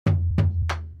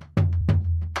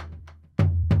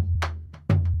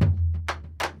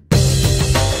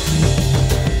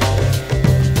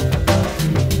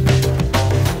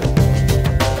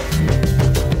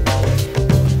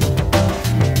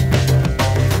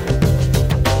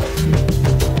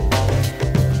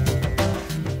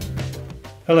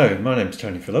Hello, my name's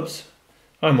Tony Phillips.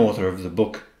 I'm author of the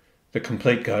book The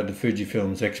Complete Guide to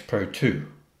Fujifilm's X Pro 2.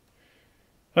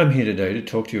 I'm here today to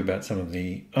talk to you about some of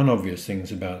the unobvious things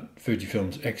about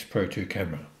Fujifilm's X Pro 2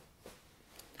 camera.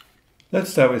 Let's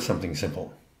start with something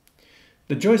simple.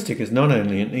 The joystick is not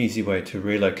only an easy way to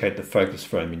relocate the focus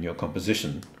frame in your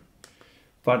composition,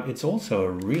 but it's also a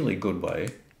really good way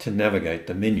to navigate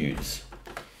the menus.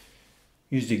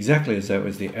 Used exactly as though it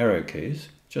was the arrow keys,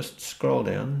 just scroll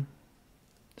down,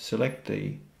 select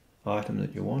the item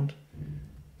that you want,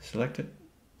 select it,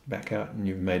 back out, and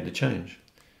you've made the change.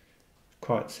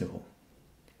 Quite simple.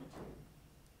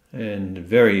 And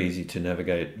very easy to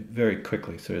navigate very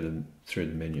quickly through the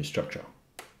menu structure.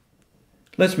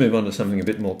 Let's move on to something a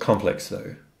bit more complex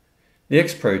though. The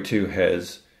X Pro 2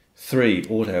 has 3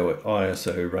 auto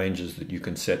ISO ranges that you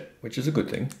can set, which is a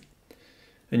good thing.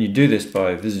 And you do this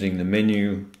by visiting the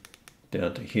menu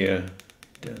down to here,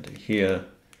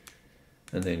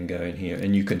 and then go in here,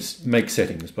 and you can make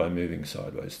settings by moving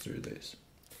sideways through these.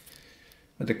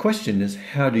 But the question is,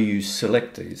 how do you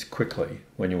select these quickly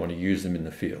when you want to use them in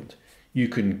the field? You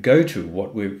can go through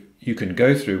what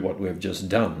we've just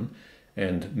done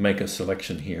and make a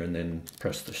selection here and then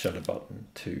press the shutter button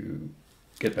to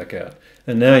get back out.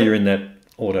 And now you're in that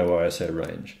auto ISO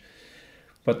range.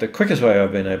 But the quickest way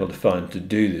I've been able to find to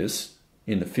do this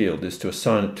in the field is to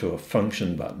assign it to a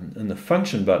function button. And the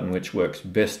function button which works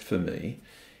best for me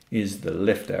is the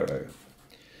left arrow.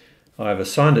 I've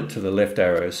assigned it to the left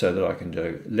arrow so that I can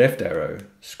do left arrow,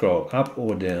 scroll up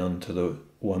or down to the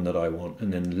one that I want,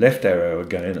 and then left arrow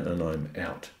again, and I'm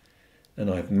out.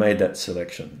 And I've made that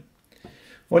selection.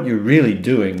 What you're really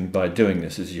doing by doing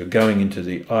this is you're going into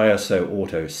the ISO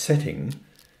auto setting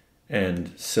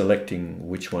and selecting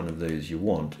which one of these you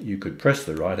want. You could press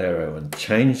the right arrow and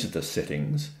change the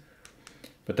settings,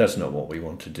 but that's not what we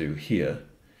want to do here.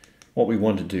 What we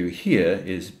want to do here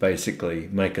is basically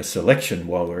make a selection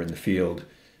while we're in the field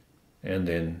and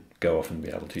then go off and be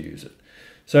able to use it.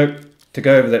 So to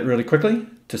go over that really quickly,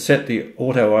 to set the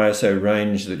auto ISO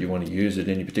range that you want to use at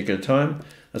any particular time,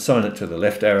 assign it to the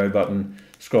left arrow button,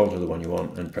 scroll to the one you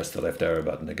want and press the left arrow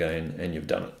button again, and you've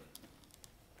done it.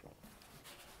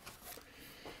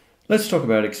 Let's talk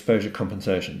about exposure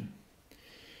compensation.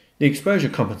 The exposure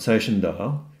compensation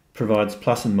dial provides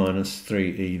plus and minus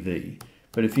 3 EV,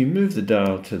 but if you move the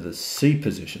dial to the C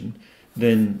position,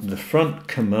 then the front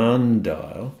command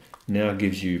dial now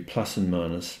gives you plus and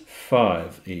minus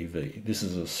 5 EV. This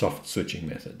is a soft switching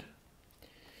method.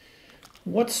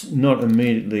 What's not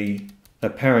immediately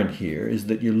apparent here is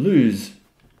that you lose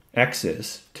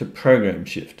access to program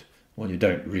shift. Well, you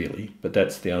don't really, but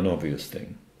that's the unobvious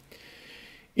thing.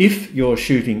 If you're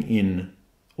shooting in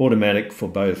automatic for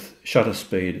both shutter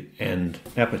speed and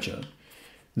aperture,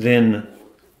 then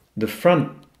the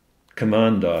front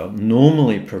command dial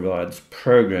normally provides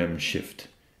program shift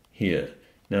here.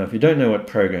 Now, if you don't know what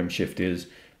program shift is,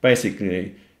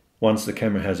 basically once the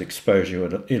camera has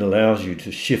exposure, it allows you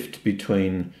to shift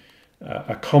between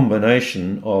a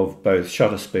combination of both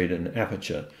shutter speed and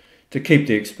aperture to keep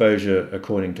the exposure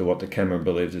according to what the camera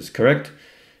believes is correct,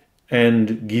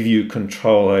 and give you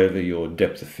control over your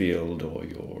depth of field or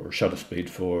your shutter speed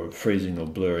for freezing or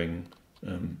blurring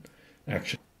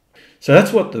action. So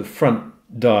that's what the front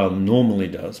dial normally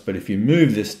does, but if you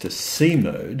move this to C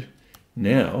mode,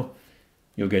 now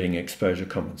you're getting exposure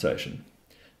compensation.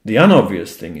 The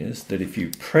unobvious thing is that if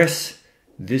you press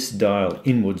this dial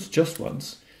inwards just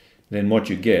once, then what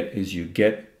you get is you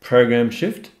get program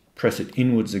shift, press it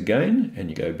inwards again, and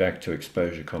you go back to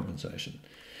exposure compensation.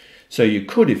 So you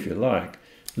could, if you like,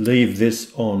 leave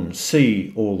this on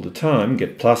C all the time,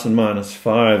 get plus and minus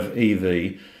 5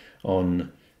 EV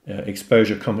on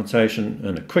exposure compensation,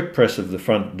 and a quick press of the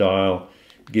front dial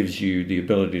gives you the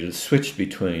ability to switch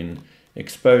between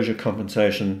exposure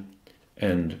compensation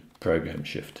and program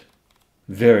shift.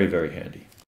 Very, very handy.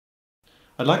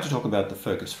 I'd like to talk about the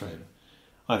focus frame.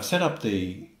 I've set up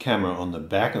the camera on the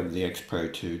back of the X Pro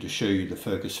 2 to show you the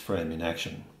focus frame in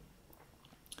action.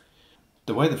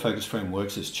 The way the focus frame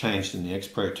works has changed in the X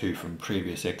Pro 2 from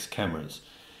previous X cameras.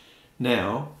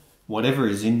 Now, whatever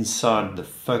is inside the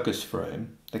focus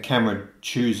frame, the camera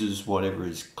chooses whatever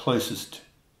is closest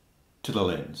to the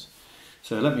lens.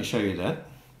 So let me show you that.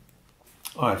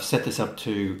 I've set this up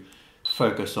to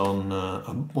focus on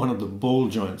one of the ball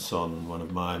joints on one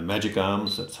of my magic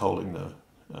arms that's holding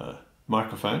the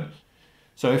microphone.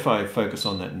 So if I focus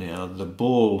on that now, the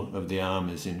ball of the arm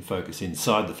is in focus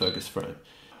inside the focus frame.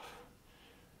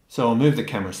 So I'll move the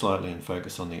camera slightly and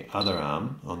focus on the other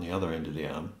arm, on the other end of the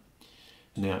arm.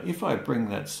 Now if I bring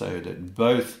that so that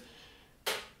both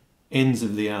ends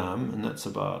of the arm, and that's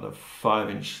about a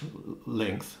 5-inch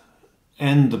length,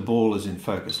 and the ball is in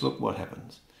focus, look what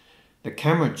happens. The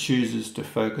camera chooses to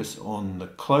focus on the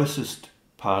closest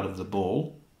part of the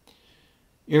ball,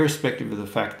 irrespective of the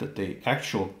fact that the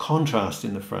actual contrast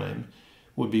in the frame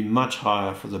would be much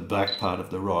higher for the black part of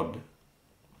the rod.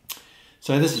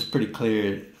 So this is pretty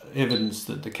clear evidence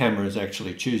that the camera is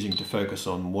actually choosing to focus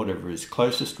on whatever is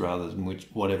closest rather than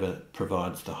whatever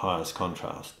provides the highest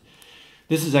contrast.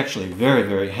 This is actually very,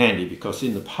 very handy because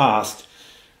in the past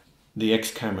the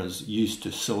X cameras used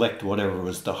to select whatever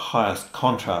was the highest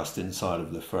contrast inside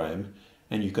of the frame,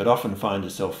 and you could often find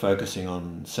yourself focusing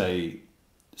on, say,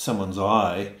 someone's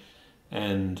eye,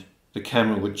 and the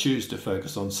camera would choose to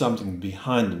focus on something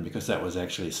behind them because that was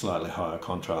actually slightly higher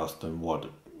contrast than what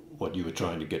you were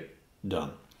trying to get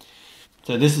done.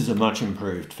 So this is a much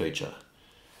improved feature.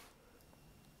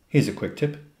 Here's a quick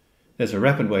tip. There's a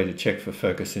rapid way to check for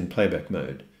focus in playback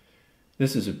mode.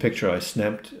 This is a picture I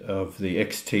snapped of the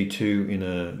X-T2 in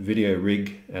a video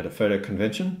rig at a photo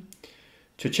convention.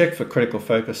 To check for critical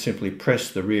focus, simply press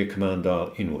the rear command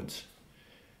dial inwards.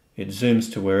 It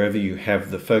zooms to wherever you have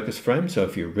the focus frame, so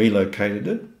if you relocated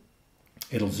it,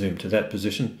 it'll zoom to that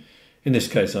position. In this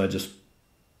case, I just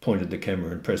pointed the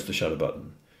camera and pressed the shutter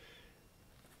button.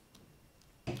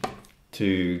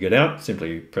 To get out,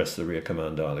 simply press the rear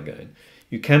command dial again.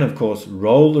 You can, of course,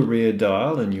 roll the rear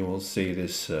dial and you will see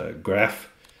this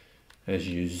graph as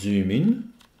you zoom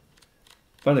in,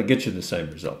 but it gets you the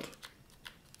same result.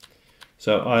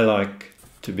 So I like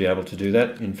to be able to do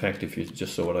that. In fact, if you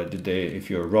just saw what I did there, if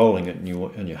you're rolling it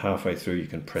and you're halfway through, you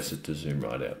can press it to zoom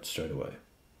right out straight away.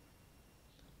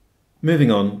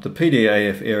 Moving on, the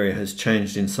PDAF area has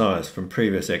changed in size from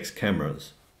previous X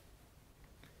cameras.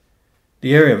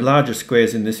 The area of larger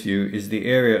squares in this view is the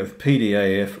area of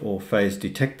PDAF or phase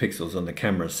detect pixels on the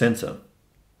camera sensor.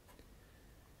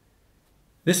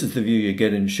 This is the view you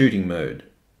get in shooting mode.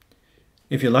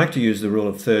 If you like to use the rule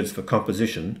of thirds for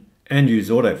composition and use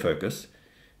autofocus,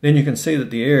 then you can see that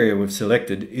the area we've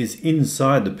selected is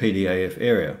inside the PDAF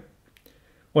area.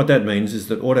 What that means is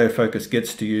that autofocus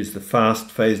gets to use the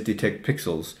fast phase detect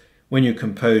pixels when you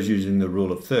compose using the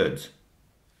rule of thirds.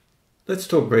 Let's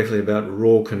talk briefly about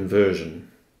RAW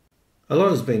conversion. A lot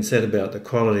has been said about the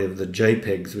quality of the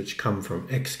JPEGs which come from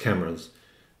X cameras,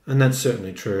 and that's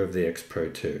certainly true of the X Pro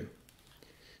 2.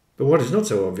 But what is not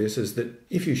so obvious is that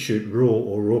if you shoot RAW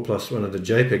or RAW plus one of the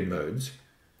JPEG modes,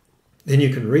 then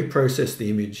you can reprocess the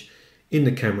image in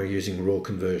the camera using RAW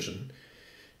conversion.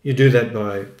 You do that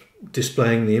by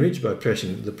displaying the image by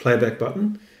pressing the playback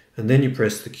button, and then you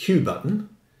press the Q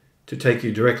button to take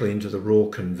you directly into the RAW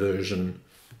conversion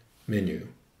menu.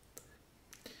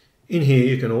 In here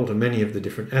you can alter many of the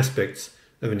different aspects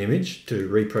of an image to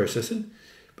reprocess it,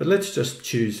 but let's just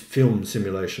choose film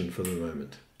simulation for the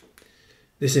moment.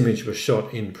 This image was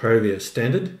shot in Provia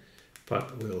Standard,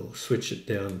 but we'll switch it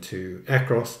down to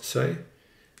Acros, say.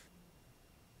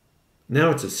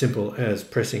 Now it's as simple as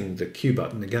pressing the Q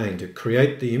button again to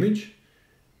create the image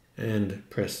and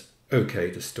press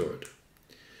OK to store it.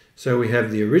 So we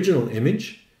have the original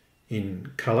image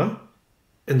in colour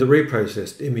and the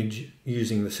reprocessed image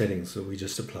using the settings that we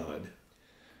just applied.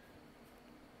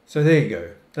 So there you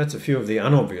go. That's a few of the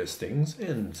unobvious things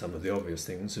and some of the obvious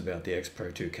things about the X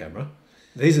Pro 2 camera.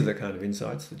 These are the kind of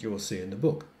insights that you'll see in the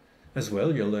book. As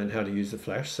well, you'll learn how to use the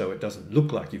flash so it doesn't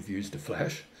look like you've used a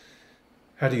flash,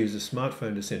 how to use a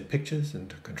smartphone to send pictures and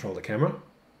to control the camera,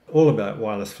 all about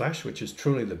wireless flash, which is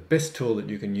truly the best tool that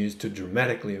you can use to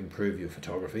dramatically improve your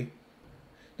photography.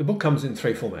 The book comes in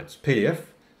 3 formats: PDF,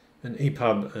 an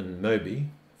EPUB and Mobi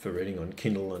for reading on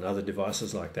Kindle and other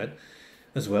devices like that.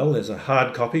 As well, there's a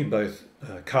hard copy, both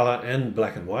colour and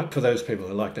black and white. For those people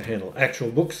who like to handle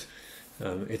actual books,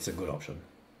 it's a good option.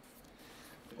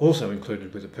 Also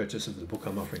included with the purchase of the book,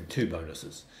 I'm offering 2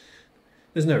 bonuses.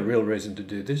 There's no real reason to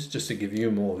do this, just to give you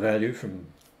more value from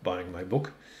buying my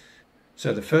book.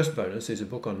 So the first bonus is a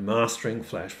book on mastering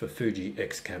flash for Fuji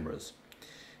X cameras.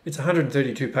 It's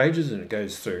 132 pages and it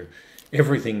goes through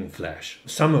everything flash,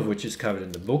 some of which is covered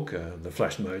in the book, the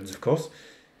flash modes of course,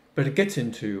 but it gets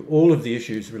into all of the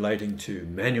issues relating to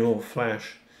manual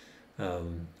flash,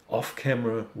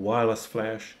 off-camera wireless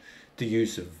flash, the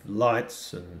use of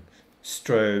lights and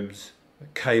strobes,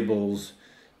 cables,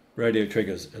 radio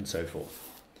triggers and so forth.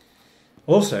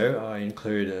 Also, I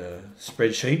include a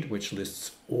spreadsheet which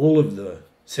lists all of the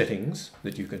settings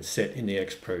that you can set in the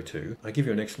X Pro 2. I give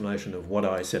you an explanation of what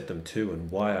I set them to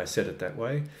and why I set it that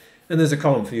way. And there's a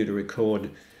column for you to record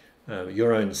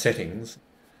your own settings.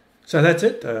 So that's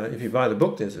it. If you buy the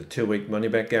book, there's a 2-week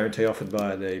money-back guarantee offered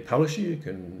by the publisher. You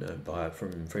can buy it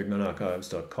from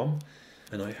freedmanarchives.com.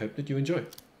 And I hope that you enjoy.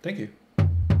 Thank you.